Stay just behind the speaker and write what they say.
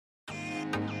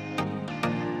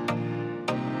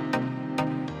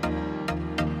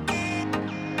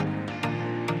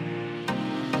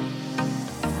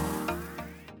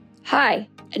Hi,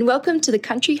 and welcome to the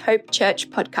Country Hope Church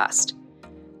podcast.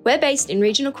 We're based in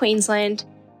regional Queensland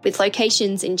with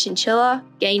locations in Chinchilla,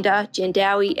 Gayndah,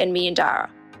 Jandowae and Meandarra.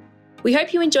 We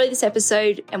hope you enjoy this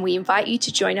episode and we invite you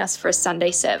to join us for a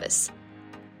Sunday service.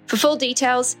 For full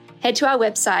details, head to our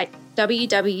website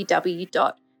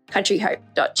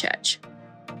www.countryhope.church.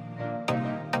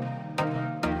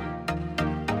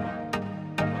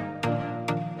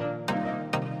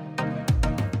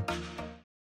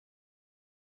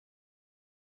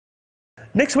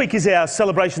 Next week is our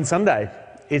Celebration Sunday.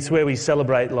 It's where we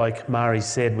celebrate, like Mari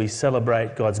said, we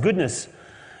celebrate God's goodness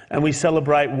and we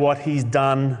celebrate what He's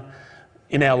done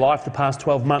in our life the past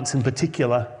 12 months in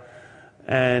particular.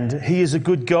 And He is a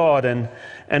good God and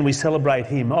we celebrate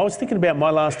Him. I was thinking about my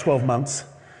last 12 months,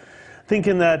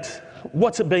 thinking that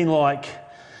what's it been like?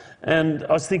 And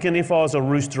I was thinking if I was a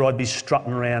rooster, I'd be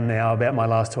strutting around now about my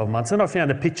last 12 months. And I found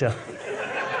a picture.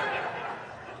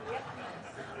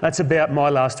 That's about my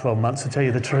last 12 months, to tell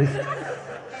you the truth.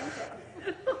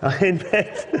 In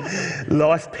fact,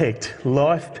 life pecked.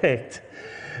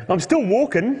 I'm still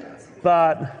walking,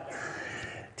 but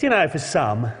do you know, for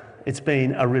some, it's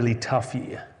been a really tough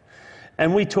year.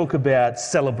 And we talk about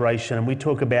celebration and we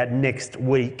talk about next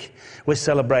week. We're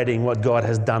celebrating what God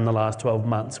has done the last 12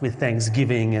 months with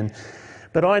Thanksgiving.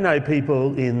 But I know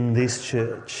people in this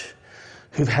church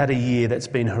who've had a year that's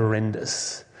been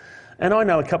horrendous. And I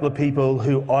know a couple of people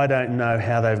who I don't know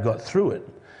how they've got through it.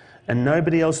 And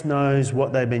nobody else knows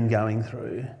what they've been going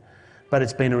through. But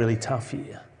it's been a really tough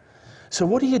year. So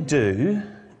what do you do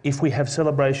if we have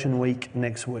celebration week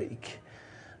next week,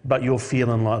 but you're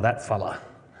feeling like that fella?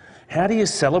 How do you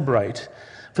celebrate?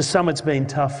 For some it's been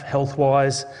tough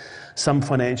health-wise, some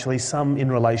financially, some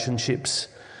in relationships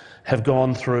have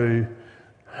gone through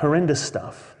horrendous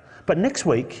stuff. But next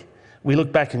week, we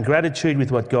look back in gratitude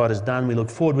with what God has done. We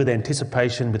look forward with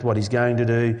anticipation with what He's going to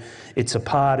do. It's a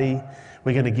party.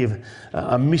 We're going to give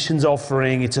a missions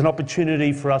offering. It's an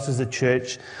opportunity for us as a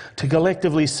church to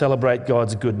collectively celebrate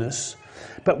God's goodness.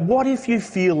 But what if you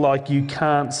feel like you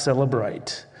can't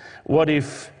celebrate? What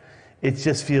if it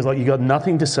just feels like you've got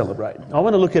nothing to celebrate? I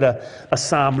want to look at a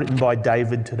psalm written by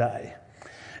David today.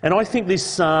 And I think this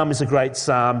psalm is a great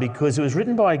psalm because it was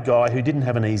written by a guy who didn't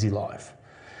have an easy life.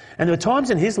 And there were times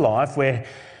in his life where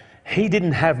he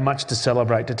didn't have much to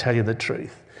celebrate, to tell you the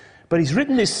truth. But he's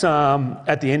written this psalm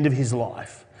at the end of his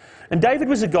life. And David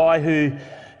was a guy who,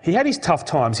 he had his tough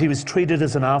times. He was treated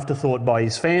as an afterthought by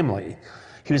his family.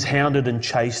 He was hounded and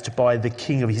chased by the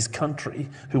king of his country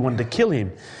who wanted to kill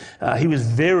him. He was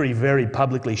very, very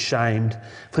publicly shamed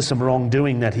for some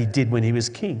wrongdoing that he did when he was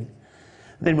king.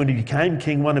 Then when he became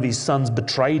king, one of his sons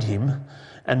betrayed him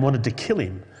and wanted to kill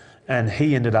him. And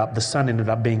the son ended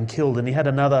up being killed, and he had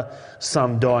another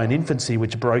son die in infancy,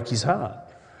 which broke his heart.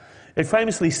 It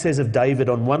famously says of David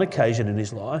on one occasion in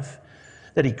his life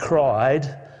that he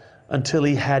cried until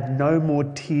he had no more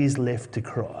tears left to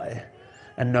cry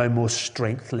and no more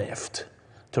strength left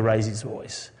to raise his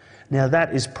voice. Now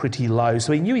that is pretty low,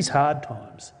 so he knew his hard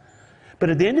times.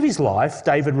 But at the end of his life,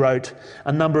 David wrote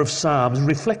a number of psalms,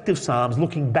 reflective psalms,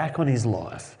 looking back on his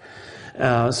life.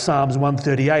 Psalms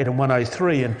 138 and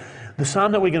 103, and the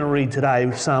psalm that we're going to read today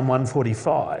is Psalm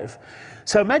 145.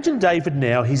 So imagine David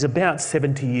now, he's about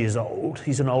 70 years old,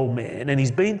 he's an old man, and he's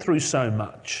been through so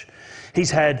much. He's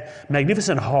had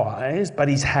magnificent highs, but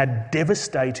he's had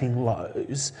devastating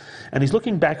lows, and he's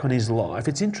looking back on his life.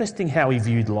 It's interesting how he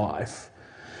viewed life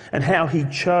and how he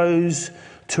chose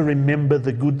to remember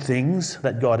the good things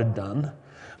that God had done,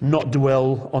 not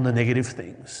dwell on the negative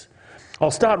things. I'll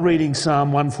start reading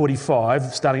Psalm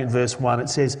 145, starting at verse 1. It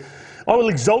says, I will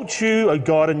exalt you, O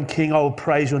God and King. I will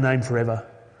praise your name forever.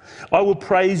 I will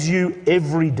praise you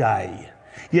every day.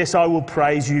 Yes, I will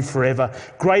praise you forever.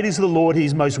 Great is the Lord. He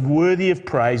is most worthy of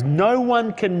praise. No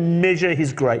one can measure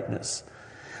his greatness.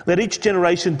 Let each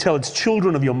generation tell its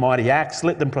children of your mighty acts.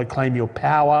 Let them proclaim your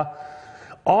power.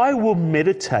 I will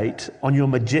meditate on your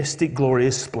majestic,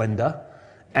 glorious splendour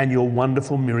and your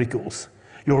wonderful miracles.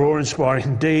 Your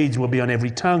awe-inspiring deeds will be on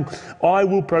every tongue. I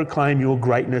will proclaim your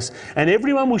greatness, and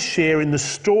everyone will share in the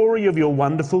story of your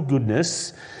wonderful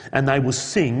goodness, and they will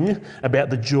sing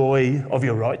about the joy of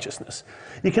your righteousness.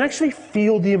 You can actually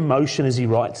feel the emotion as he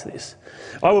writes this.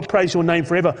 I will praise your name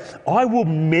forever. I will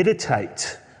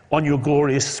meditate on your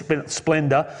glorious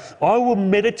splendour. I will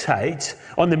meditate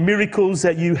on the miracles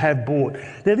that you have brought.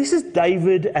 Now, this is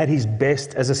David at his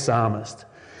best as a psalmist.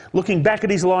 Looking back at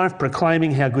his life,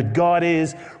 proclaiming how good God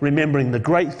is, remembering the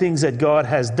great things that God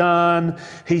has done.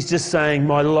 He's just saying,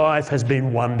 my life has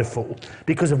been wonderful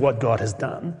because of what God has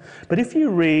done. But if you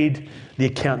read the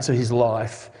accounts of his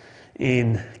life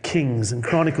in Kings and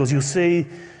Chronicles, you'll see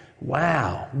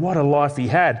Wow, what a life he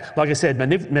had. Like I said,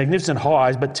 magnificent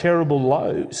highs, but terrible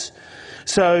lows.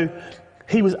 So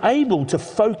he was able to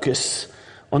focus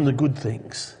on the good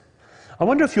things. I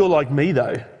wonder if you're like me,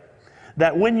 though,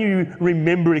 that when you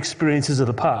remember experiences of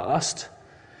the past,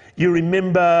 you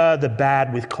remember the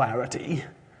bad with clarity,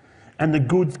 and the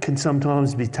good can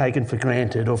sometimes be taken for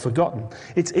granted or forgotten.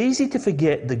 It's easy to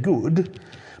forget the good,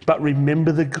 but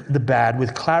remember the bad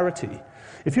with clarity.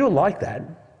 If you're like that,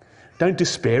 don't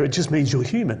despair, it just means you're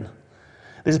human.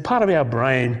 There's a part of our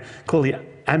brain called the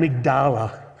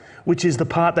amygdala, which is the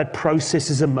part that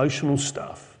processes emotional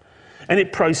stuff. And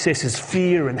it processes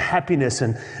fear and happiness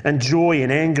and joy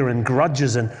and anger and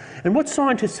grudges. And what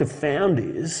scientists have found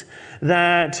is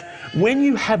that when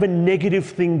you have a negative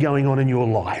thing going on in your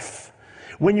life,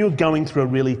 when you're going through a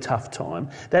really tough time,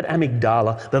 that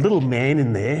amygdala, the little man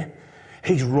in there,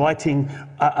 he's writing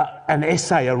an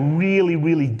essay, a really,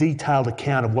 really detailed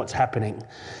account of what's happening.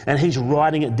 And he's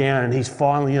writing it down and he's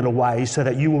filing it away so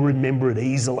that you will remember it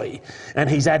easily. And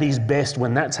he's at his best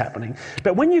when that's happening.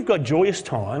 But when you've got joyous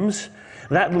times,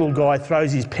 that little guy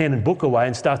throws his pen and book away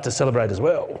and starts to celebrate as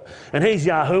well. And he's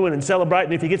yahooing and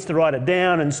celebrating if he gets to write it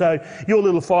down. And so your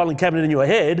little filing cabinet in your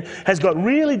head has got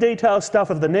really detailed stuff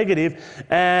of the negative,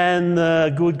 and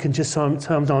the good can just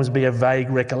sometimes be a vague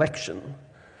recollection.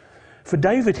 For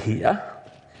David here,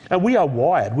 and we are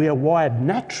wired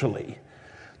naturally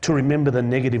to remember the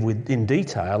negative in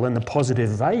detail and the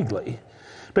positive vaguely.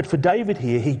 But for David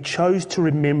here, he chose to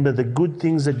remember the good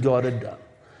things that God had done.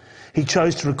 He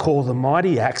chose to recall the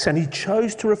mighty acts, and he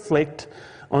chose to reflect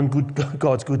on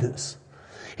God's goodness.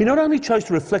 He not only chose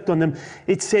to reflect on them,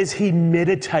 it says he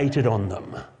meditated on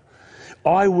them.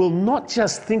 I will not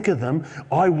just think of them,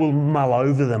 I will mull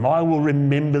over them. I will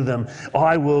remember them.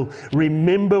 I will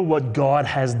remember what God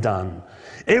has done.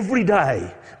 Every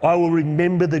day, I will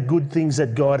remember the good things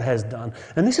that God has done.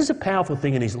 And this is a powerful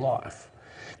thing in his life,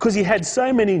 because he had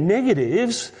so many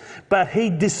negatives, but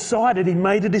he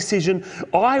made a decision,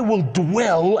 I will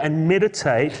dwell and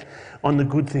meditate on the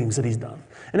good things that he's done.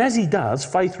 And as he does,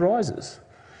 faith rises.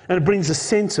 And it brings a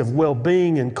sense of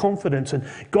well-being and confidence. And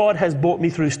God has brought me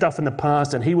through stuff in the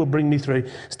past, and he will bring me through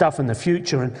stuff in the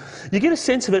future. And you get a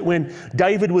sense of it when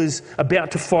David was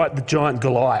about to fight the giant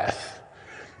Goliath.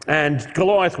 And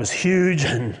Goliath was huge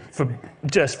and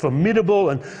just formidable.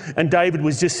 And David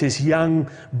was just this young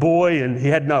boy, and he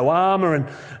had no armour.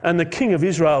 And the king of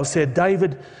Israel said,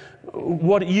 David,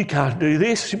 you can't do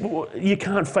this. You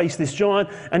can't face this giant.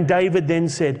 And David then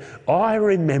said, I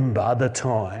remember the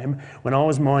time when I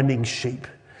was minding sheep,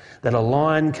 that a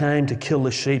lion came to kill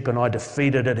the sheep and I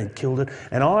defeated it and killed it.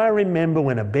 And I remember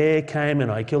when a bear came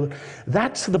and I killed it.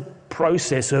 That's the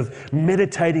process of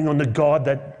meditating on the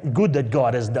good that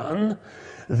God has done,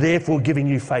 therefore giving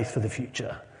you faith for the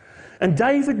future. And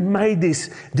David made this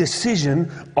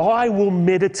decision, I will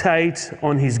meditate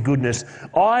on his goodness.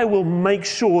 I will make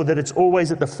sure that it's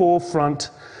always at the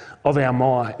forefront of our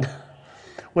mind.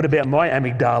 What about my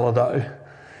amygdala, though?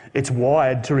 It's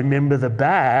wired to remember the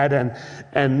bad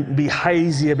and be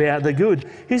hazy about the good.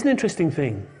 Here's an interesting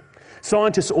thing.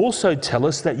 Scientists also tell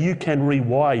us that you can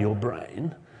rewire your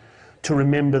brain to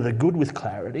remember the good with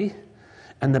clarity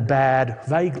and the bad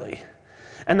vaguely.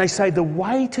 And they say the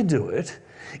way to do it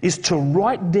is to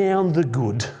write down the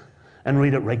good and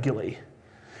read it regularly.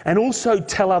 And also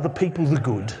tell other people the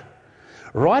good.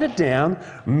 Write it down,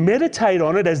 meditate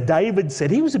on it, as David said.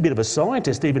 He was a bit of a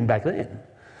scientist even back then.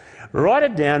 Write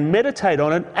it down, meditate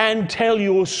on it, and tell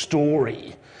your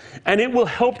story. And it will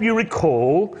help you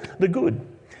recall the good.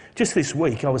 Just this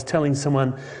week, I was telling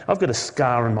someone, I've got a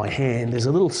scar on my hand. There's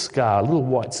a little scar, a little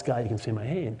white scar you can see on my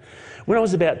hand. When I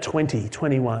was about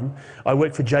 21, I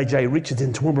worked for J.J. Richards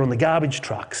in Toowoomba on the garbage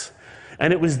trucks.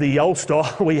 And it was the old style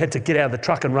where you had to get out of the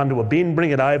truck and run to a bin,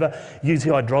 bring it over, use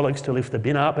the hydraulics to lift the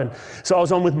bin up. And so I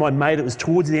was on with my mate. It was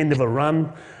towards the end of a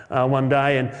run one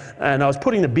day, and I was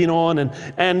putting the bin on,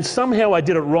 and somehow I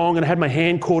did it wrong and had my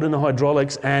hand caught in the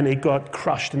hydraulics, and it got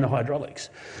crushed in the hydraulics.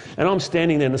 And I'm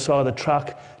standing there on the side of the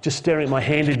truck, just staring at my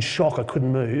hand in shock. I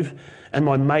couldn't move. And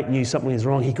my mate knew something was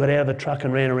wrong. He got out of the truck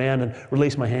and ran around and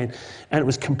released my hand, and it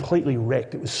was completely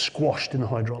wrecked. It was squashed in the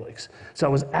hydraulics. So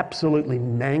it was absolutely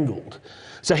mangled.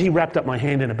 So he wrapped up my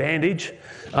hand in a bandage.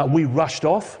 We rushed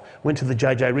off, went to the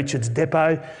J.J. Richards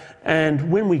depot,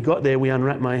 and when we got there, we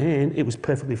unwrapped my hand. It was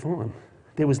perfectly fine.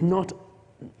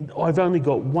 I've only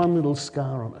got one little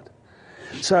scar on it.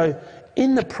 So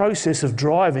in the process of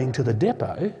driving to the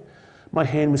depot, my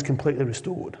hand was completely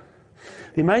restored.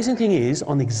 The amazing thing is,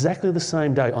 on exactly the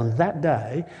same day, on that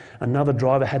day, another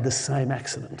driver had the same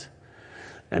accident.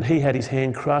 And he had his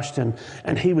hand crushed,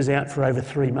 and he was out for over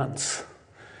 3 months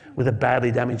with a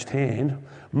badly damaged hand.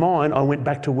 Mine, I went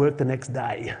back to work the next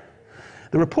day.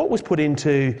 The report was put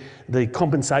into the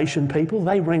compensation people.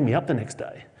 They rang me up the next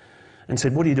day and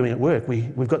said, what are you doing at work?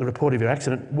 We've got the report of your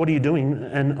accident. What are you doing?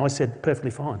 And I said,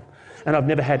 perfectly fine. And I've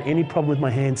never had any problem with my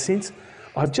hand since.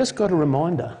 I've just got a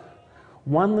reminder,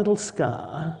 one little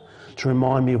scar to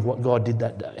remind me of what God did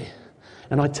that day.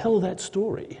 And I tell that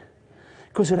story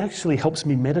because it actually helps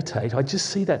me meditate. I just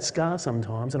see that scar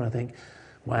sometimes and I think,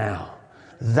 wow,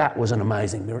 that was an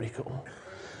amazing miracle.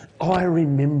 I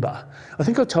remember, I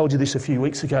think I told you this a few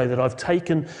weeks ago, that I've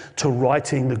taken to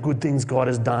writing the good things God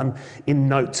has done in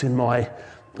notes in my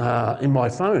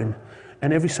phone.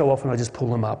 And every so often I just pull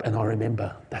them up and I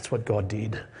remember, that's what God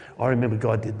did. I remember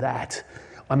God did that.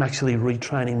 I'm actually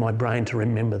retraining my brain to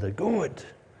remember the good.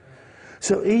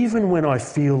 So even when I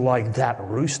feel like that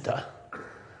rooster,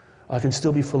 I can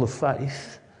still be full of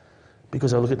faith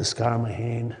because I look at the scar on my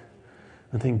hand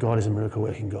and think God is a miracle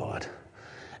working God.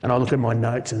 And I look at my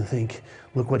notes and think,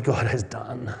 look what God has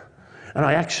done. And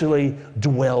I actually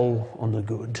dwell on the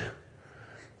good.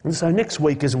 And so next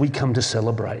week as we come to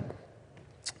celebrate,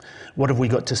 what have we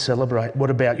got to celebrate? What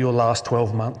about your last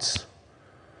 12 months?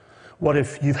 What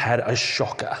if you've had a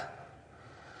shocker?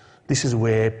 This is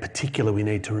where particularly we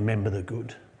need to remember the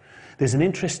good. There's an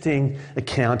interesting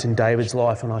account in David's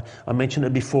life, and I mentioned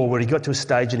it before, where he got to a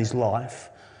stage in his life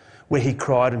where he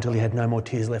cried until he had no more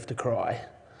tears left to cry.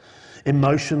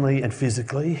 Emotionally and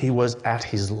physically, he was at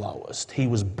his lowest. He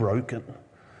was broken.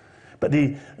 But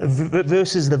the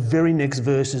very next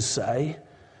verses say,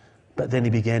 but then he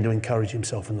began to encourage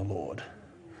himself in the Lord.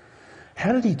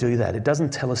 How did he do that? It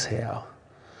doesn't tell us how.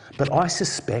 But I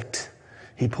suspect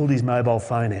he pulled his mobile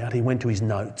phone out, he went to his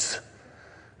notes,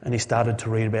 and he started to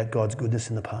read about God's goodness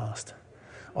in the past.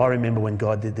 I remember when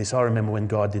God did this. I remember when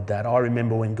God did that. I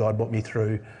remember when God brought me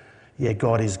through. Yeah,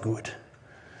 God is good.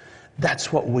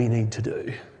 That's what we need to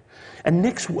do. And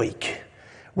next week,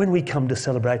 when we come to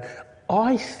celebrate,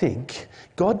 I think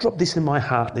God dropped this in my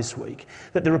heart this week,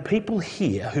 that there are people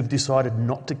here who've decided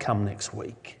not to come next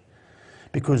week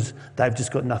because they've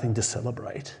just got nothing to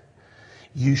celebrate.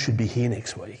 You should be here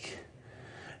next week.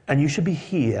 And you should be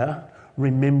here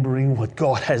remembering what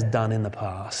God has done in the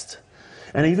past.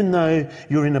 And even though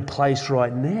you're in a place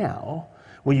right now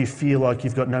where you feel like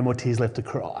you've got no more tears left to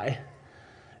cry,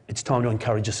 it's time to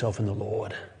encourage yourself in the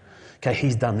Lord. Okay,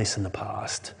 he's done this in the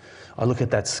past. I look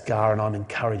at that scar and I'm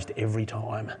encouraged every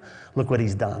time. Look what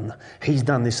he's done. He's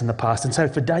done this in the past. And so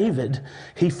for David,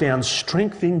 he found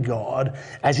strength in God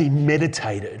as he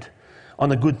meditated on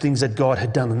the good things that God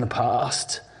had done in the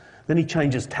past. Then he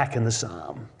changes tack in the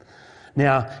psalm.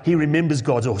 Now, he remembers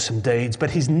God's awesome deeds, but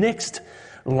his next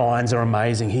lines are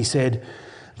amazing. He said,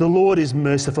 the Lord is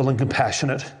merciful and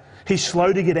compassionate. He's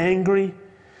slow to get angry,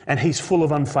 and he's full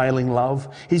of unfailing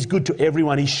love. He's good to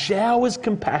everyone. He showers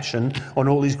compassion on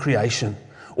all his creation.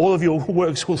 All of your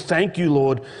works will thank you,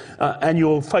 Lord, and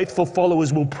your faithful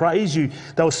followers will praise you.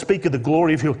 They will speak of the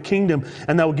glory of your kingdom,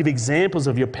 and they will give examples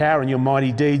of your power and your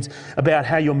mighty deeds, about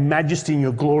how your majesty and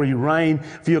your glory reign.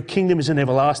 For your kingdom is an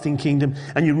everlasting kingdom,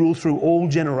 and you rule through all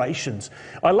generations.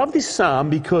 I love this psalm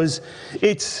because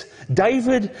it's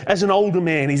David as an older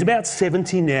man. He's about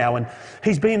 70 now, and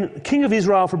he's been king of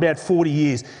Israel for about 40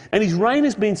 years, and his reign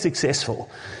has been successful.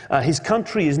 His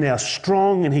country is now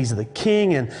strong, and he's the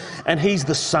king, and he's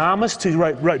the psalmist who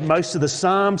wrote most of the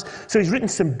psalms. So he's written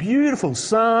some beautiful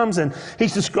psalms, and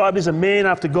he's described as a man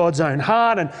after God's own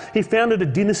heart, and he founded a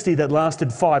dynasty that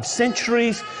lasted 5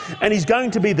 centuries, and he's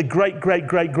going to be the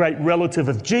great relative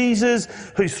of Jesus,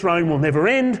 whose throne will never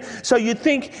end. So you'd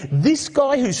think, this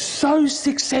guy who's so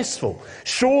successful,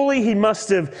 surely he must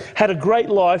have had a great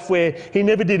life where he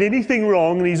never did anything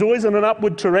wrong and he's always on an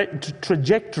upward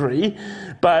trajectory.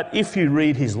 But if you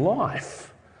read his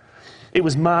life, it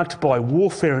was marked by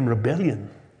warfare and rebellion.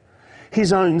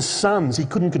 His own sons, he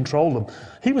couldn't control them.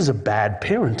 He was a bad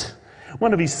parent.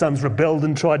 One of his sons rebelled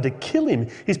and tried to kill him.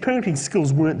 His parenting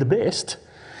skills weren't the best.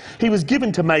 He was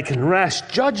given to making rash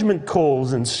judgment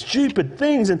calls and stupid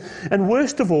things. And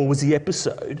worst of all was the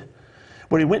episode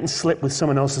where he went and slept with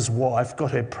someone else's wife,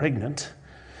 got her pregnant,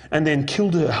 and then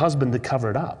killed her husband to cover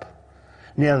it up.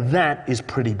 Now that is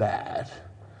pretty bad.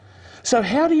 So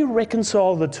how do you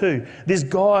reconcile the two? This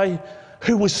guy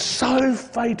who was so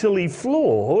fatally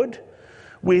flawed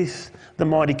with the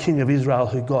mighty king of Israel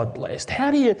who God blessed.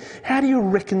 How do you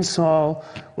reconcile?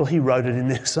 Well, he wrote it in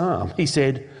this psalm. He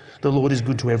said, the Lord is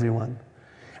good to everyone,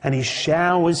 and he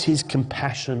showers his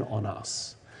compassion on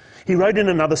us. He wrote in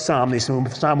another psalm this, in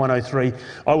Psalm 103,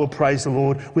 I will praise the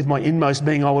Lord with my inmost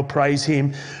being, I will praise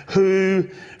him who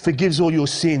forgives all your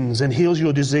sins and heals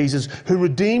your diseases, who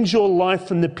redeems your life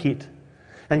from the pit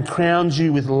and crowns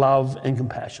you with love and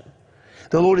compassion.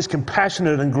 The Lord is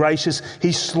compassionate and gracious.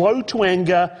 He's slow to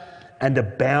anger and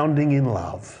abounding in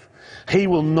love. He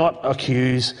will not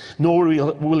accuse, nor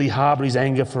will he harbour his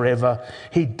anger forever.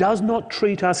 He does not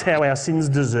treat us how our sins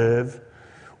deserve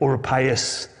or repay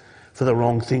us for the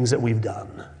wrong things that we've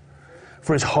done.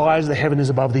 For as high as the heaven is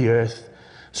above the earth,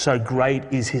 so great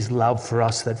is his love for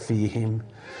us that fear him.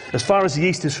 As far as the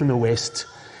east is from the west,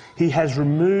 he has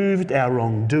removed our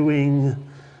wrongdoing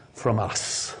from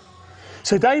us.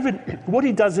 So David, what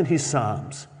he does in his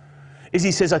Psalms is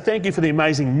he says, I thank you for the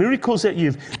amazing miracles that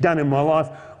you've done in my life.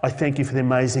 I thank you for the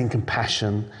amazing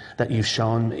compassion that you've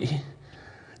shown me.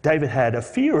 David had a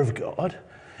fear of God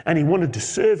and he wanted to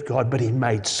serve God, but he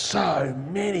made so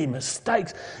many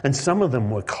mistakes, and some of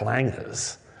them were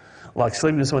clangers, like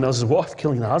sleeping with someone else's wife,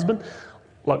 killing the husband.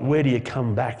 Like, where do you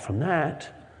come back from that?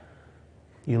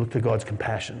 You look to God's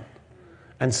compassion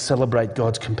and celebrate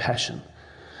God's compassion.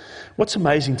 What's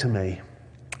amazing to me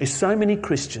is so many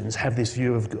Christians have this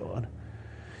view of God.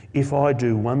 If I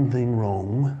do one thing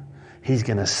wrong, he's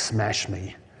going to smash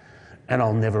me and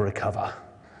I'll never recover.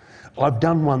 I've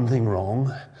done one thing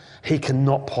wrong, he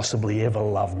cannot possibly ever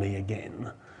love me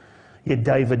again. Yet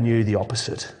David knew the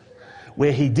opposite,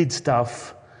 where he did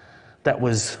stuff that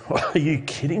was, are you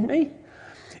kidding me?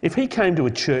 If he came to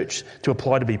a church to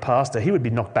apply to be pastor, he would be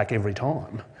knocked back every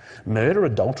time. Murder,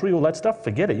 adultery, all that stuff,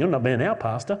 forget it, you're not being our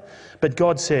pastor. But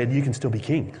God said, you can still be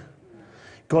king.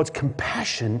 God's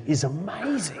compassion is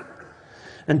amazing.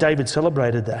 And David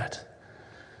celebrated that.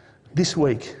 This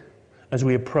week, as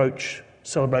we approach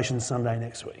Celebration Sunday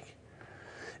next week,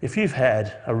 if you've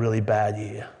had a really bad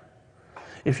year,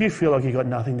 if you feel like you've got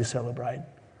nothing to celebrate,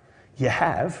 you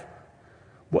have.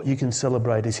 What you can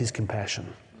celebrate is his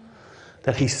compassion.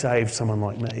 That he saved someone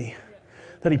like me.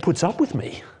 That he puts up with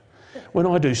me when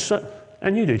I do so,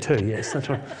 and you do too, yes, that's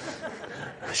right.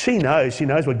 She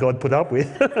knows what God put up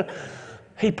with.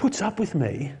 He puts up with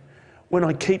me when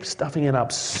I keep stuffing it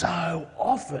up so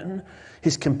often.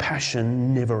 His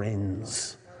compassion never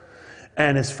ends.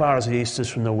 And as far as the east is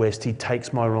from the west, he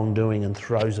takes my wrongdoing and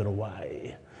throws it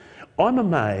away. I'm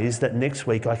amazed that next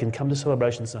week I can come to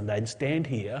Celebration Sunday and stand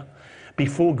here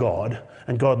before God,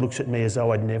 and God looks at me as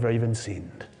though I'd never even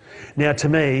sinned. Now, to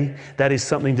me, that is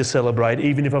something to celebrate,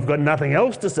 even if I've got nothing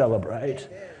else to celebrate,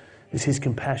 is his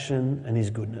compassion and his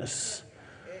goodness.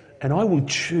 And I will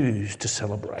choose to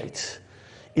celebrate.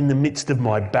 In the midst of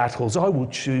my battles, I will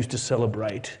choose to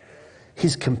celebrate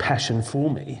his compassion for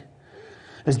me.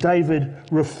 As David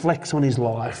reflects on his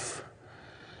life,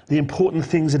 the important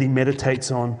things that he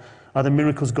meditates on are the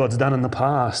miracles God's done in the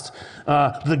past,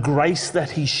 the grace that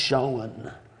he's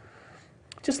shown.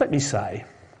 Just let me say,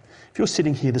 if you're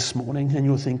sitting here this morning and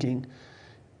you're thinking,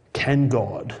 can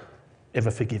God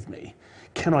ever forgive me?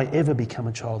 Can I ever become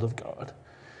a child of God?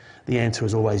 The answer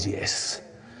is always yes.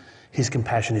 His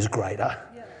compassion is greater.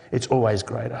 It's always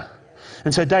greater.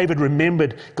 And so David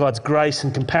remembered God's grace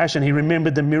and compassion. He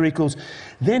remembered the miracles.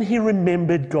 Then he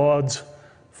remembered God's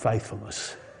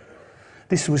faithfulness.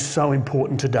 This was so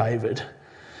important to David.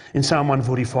 In Psalm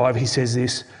 145, he says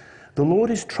this, the Lord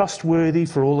is trustworthy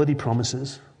for all that he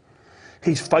promises.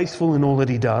 He's faithful in all that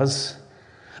he does.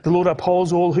 The Lord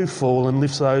upholds all who fall and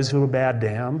lifts those who are bowed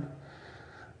down.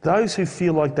 Those who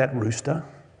feel like that rooster,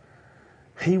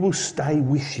 he will stay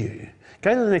with you.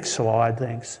 Go to the next slide,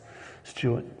 thanks,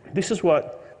 Stuart. This is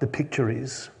what the picture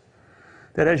is.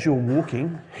 That as you're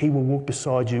walking, he will walk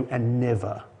beside you and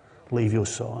never leave your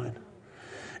side.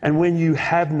 And when you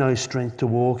have no strength to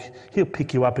walk, he'll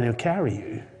pick you up and he'll carry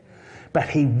you. But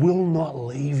he will not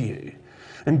leave you.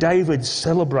 And David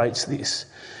celebrates this.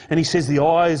 And he says, the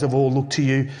eyes of all look to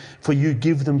you, for you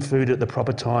give them food at the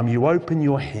proper time. You open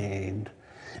your hand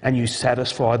and you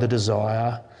satisfy the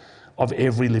desire of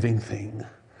every living thing.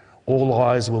 All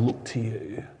eyes will look to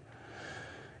you.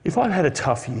 If I've had a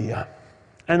tough year,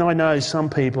 and I know some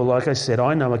people, like I said,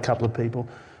 I know a couple of people,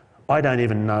 I don't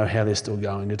even know how they're still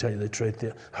going, to tell you the truth.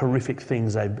 The horrific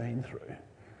things they've been through.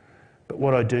 But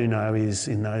what I do know is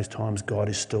in those times, God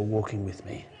is still walking with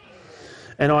me.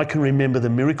 And I can remember the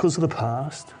miracles of the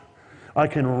past. I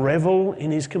can revel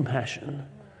in his compassion.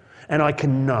 And I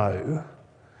can know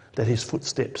that his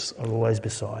footsteps are always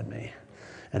beside me.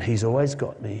 And he's always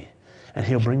got me. And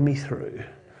he'll bring me through.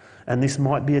 And this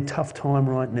might be a tough time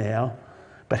right now,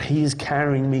 but he is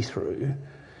carrying me through.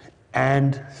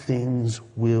 And things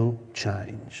will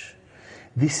change.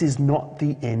 This is not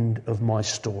the end of my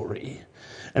story.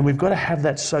 And we've got to have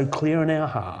that so clear in our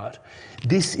heart.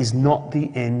 This is not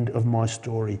the end of my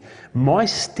story. My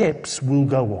steps will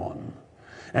go on.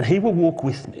 And he will walk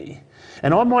with me.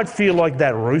 And I might feel like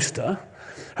that rooster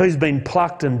who's been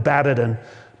plucked and battered and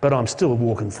but I'm still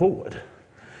walking forward.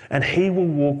 And he will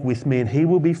walk with me and he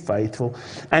will be faithful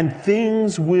and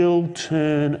things will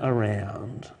turn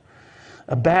around.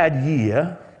 A bad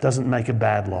year doesn't make a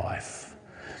bad life.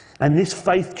 And this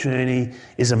faith journey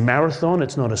is a marathon,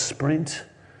 it's not a sprint.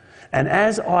 And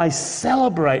as I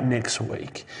celebrate next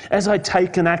week, as I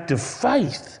take an act of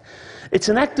faith, it's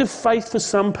an act of faith for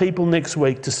some people next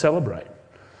week to celebrate.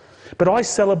 But I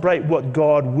celebrate what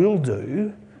God will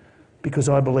do because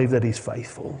I believe that he's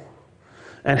faithful.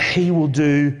 And he will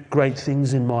do great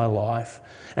things in my life.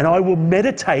 And I will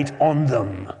meditate on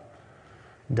them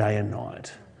day and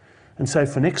night. And so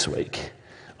for next week,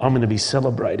 I'm going to be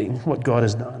celebrating what God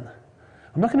has done.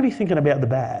 I'm not going to be thinking about the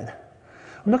bad.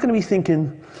 I'm not going to be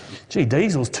thinking, gee,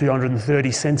 diesel's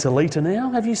 230 cents a litre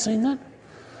now. Have you seen that?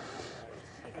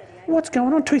 What's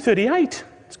going on? 238.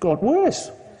 It's got worse.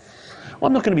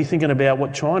 I'm not going to be thinking about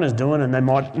what China's doing and they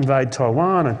might invade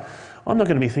Taiwan. And I'm not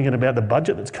going to be thinking about the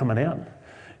budget that's coming out.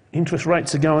 Interest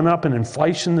rates are going up and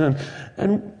inflation.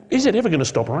 And is it ever going to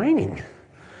stop raining?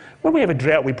 When we have a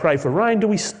drought, we pray for rain. Do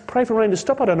we pray for rain to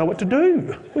stop? I don't know what to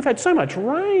do. We've had so much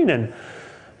rain.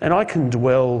 And I can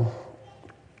dwell...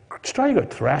 Australia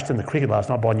got thrashed in the cricket last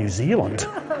night by New Zealand.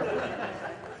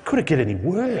 Could it get any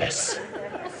worse?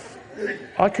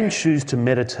 I can choose to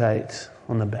meditate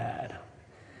on the bad.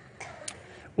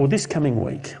 Or this coming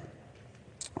week,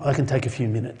 I can take a few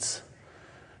minutes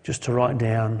just to write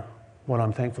down what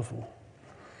I'm thankful for.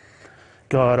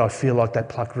 God, I feel like that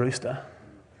plucked rooster,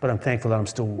 but I'm thankful that I'm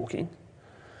still walking.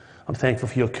 I'm thankful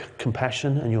for your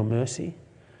compassion and your mercy.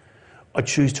 I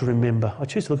choose to remember. I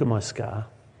choose to look at my scar.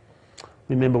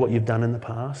 Remember what you've done in the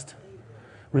past.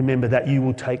 Remember that you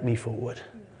will take me forward.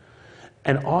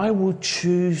 And I will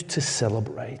choose to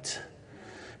celebrate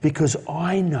because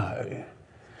I know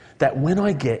that when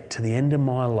I get to the end of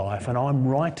my life and I'm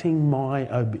writing my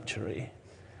obituary,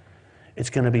 it's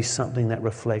going to be something that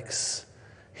reflects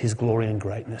his glory and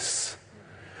greatness.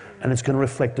 And it's going to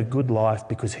reflect a good life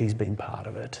because he's been part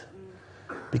of it,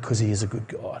 because he is a good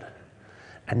God.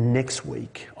 And next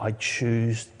week, I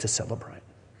choose to celebrate.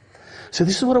 So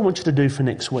this is what I want you to do for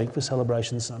next week for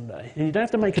Celebration Sunday. And you don't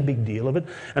have to make a big deal of it.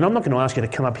 And I'm not going to ask you to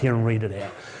come up here and read it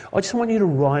out. I just want you to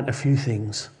write a few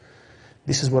things.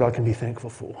 This is what I can be thankful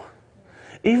for.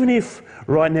 Even if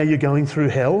right now you're going through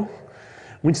hell,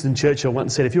 Winston Churchill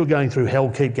once said, if you're going through hell,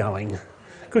 keep going,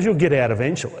 because you'll get out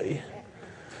eventually.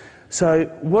 So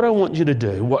what I want you to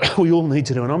do, what we all need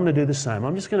to do, and I'm going to do the same,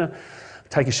 I'm just going to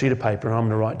take a sheet of paper and I'm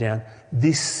going to write down,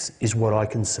 this is what I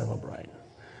can celebrate.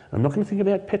 I'm not going to think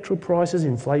about petrol prices,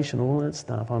 inflation, all that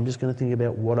stuff. I'm just going to think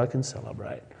about what I can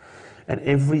celebrate. And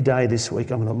every day this week,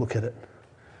 I'm going to look at it.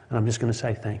 And I'm just going to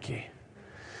say thank you.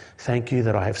 Thank you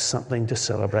that I have something to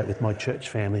celebrate with my church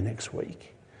family next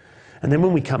week. And then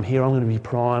when we come here, I'm going to be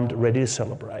primed, ready to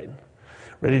celebrate,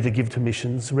 ready to give to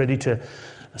missions, ready to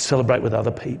celebrate with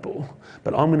other people.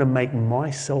 But I'm going to make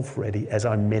myself ready as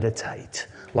I meditate,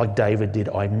 like David did.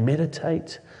 I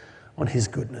meditate on his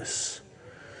goodness.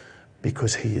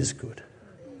 Because he is good.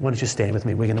 Why don't you stand with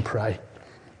me? We're going to pray.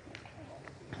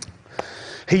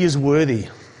 He is worthy.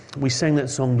 We sang that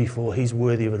song before. He's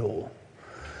worthy of it all.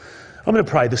 I'm going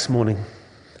to pray this morning.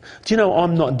 Do you know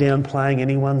I'm not downplaying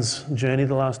anyone's journey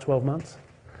the last 12 months?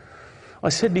 I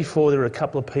said before there are a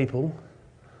couple of people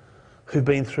who've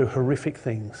been through horrific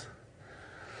things.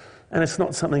 And it's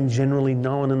not something generally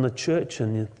known in the church,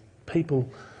 and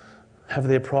people have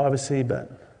their privacy,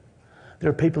 but there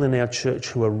are people in our church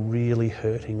who are really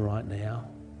hurting right now.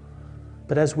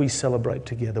 But as we celebrate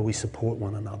together, we support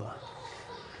one another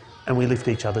and we lift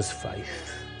each other's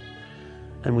faith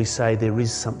and we say there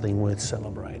is something worth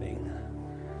celebrating,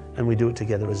 and we do it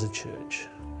together as a church.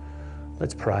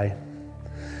 Let's pray.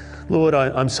 Lord,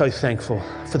 I'm so thankful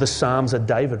for the Psalms that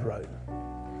David wrote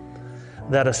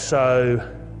that are so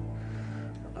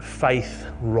faith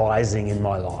rising in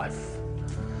my life.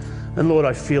 And Lord,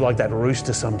 I feel like that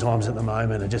rooster sometimes at the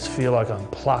moment. I just feel like I'm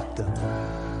plucked,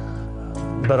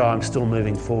 but I'm still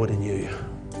moving forward in you.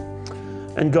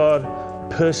 And God,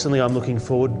 personally, I'm looking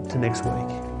forward to next week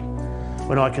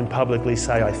when I can publicly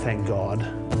say I thank God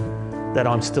that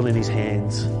I'm still in his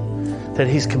hands, that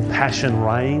his compassion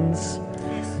reigns,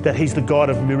 that he's the God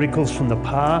of miracles from the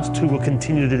past who will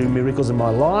continue to do miracles in my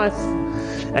life,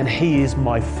 and he is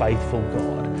my faithful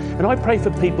God. And I pray for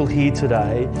people here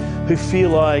today who feel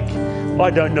like,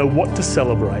 I don't know what to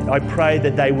celebrate. I pray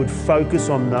that they would focus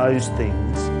on those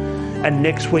things. And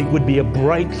next week would be a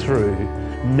breakthrough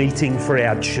meeting for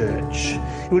our church.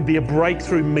 It would be a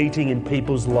breakthrough meeting in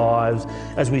people's lives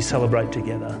as we celebrate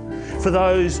together. For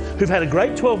those who've had a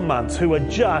great 12 months, who are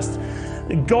just,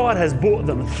 God has brought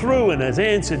them through and has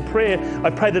answered prayer,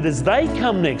 I pray that as they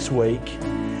come next week,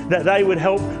 that they would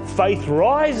help faith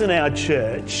rise in our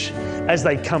church as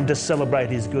they come to celebrate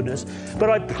His goodness. But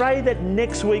I pray that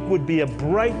next week would be a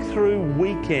breakthrough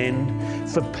weekend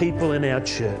for people in our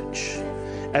church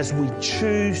as we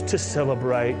choose to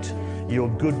celebrate Your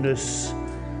goodness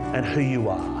and who You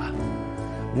are.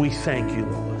 We thank You,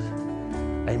 Lord.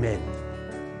 Amen.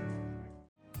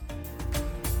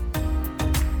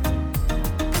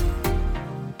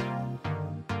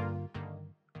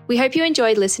 We hope you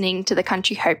enjoyed listening to the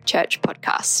Country Hope Church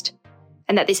podcast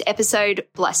and that this episode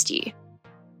blessed you.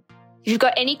 If you've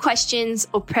got any questions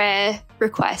or prayer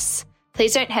requests,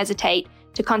 please don't hesitate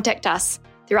to contact us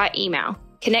through our email,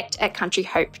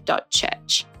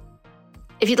 connect@countryhope.church.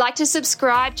 If you'd like to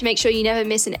subscribe to make sure you never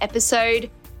miss an episode,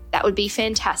 that would be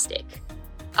fantastic.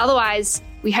 Otherwise,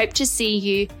 we hope to see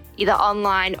you either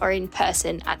online or in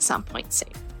person at some point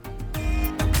soon.